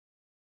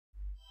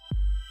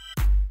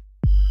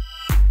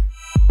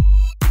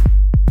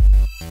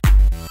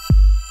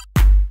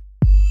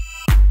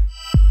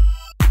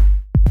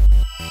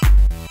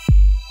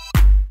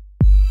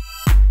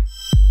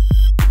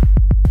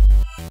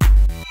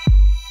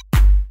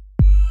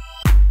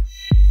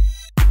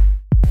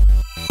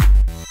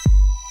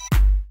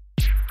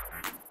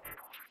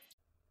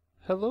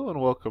Hello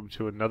and welcome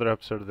to another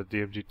episode of the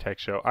DMG Tech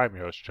Show. I'm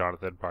your host,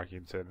 Jonathan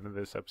Parkinson, and in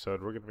this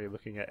episode we're going to be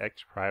looking at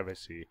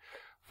XPrivacy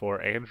for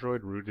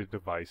Android-rooted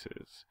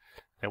devices.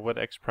 And what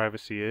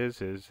XPrivacy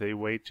is a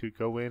way to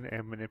go in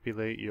and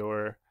manipulate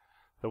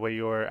the way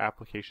your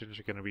applications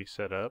are going to be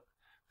set up.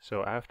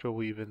 So after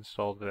we've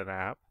installed an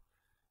app,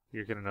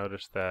 you're going to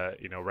notice that,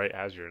 right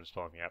as you're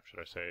installing the app,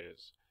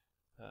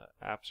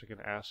 apps are going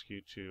to ask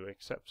you to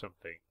accept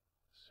something.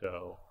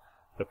 So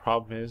the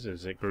problem is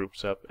it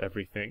groups up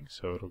everything,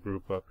 so it'll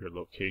group up your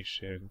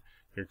location,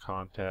 your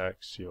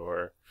contacts,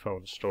 your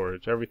phone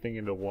storage, everything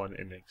into one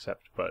in the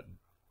accept button.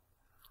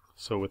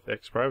 So with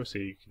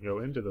XPrivacy, you can go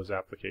into those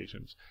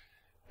applications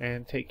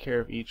and take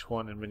care of each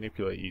one and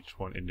manipulate each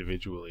one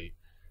individually.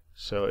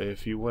 So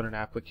if you want an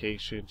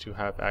application to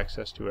have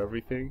access to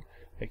everything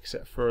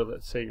except for,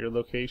 let's say, your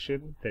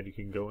location, then you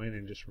can go in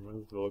and just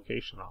remove the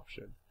location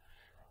option.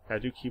 Now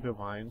do keep in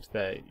mind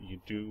that you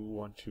do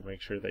want to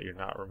make sure that you're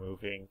not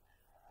removing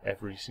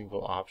every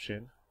single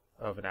option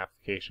of an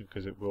application,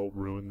 because it will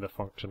ruin the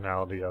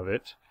functionality of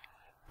it.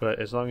 But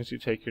as long as you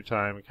take your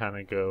time and kind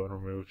of go and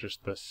remove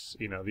just this,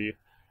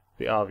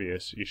 the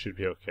obvious, you should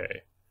be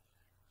okay.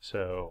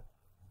 So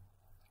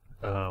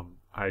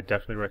I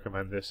definitely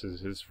recommend this. It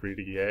is free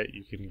to get.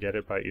 You can get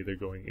it by either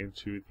going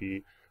into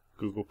the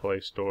Google Play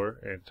Store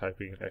and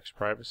typing in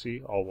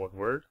XPrivacy, all one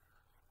word,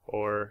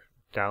 or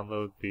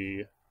download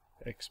the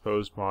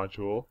Xposed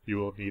module. You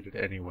will need it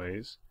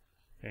anyways,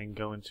 and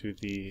go into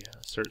the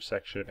search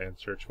section and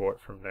search for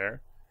it from there.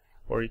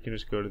 Or you can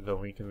just go to the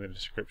link in the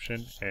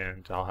description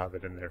and I'll have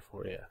it in there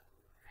for you.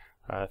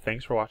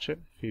 Thanks for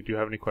watching. If you do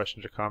have any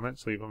questions or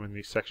comments, leave them in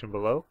the section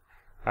below.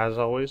 As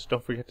always,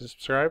 don't forget to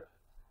subscribe,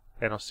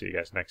 and I'll see you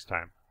guys next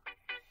time.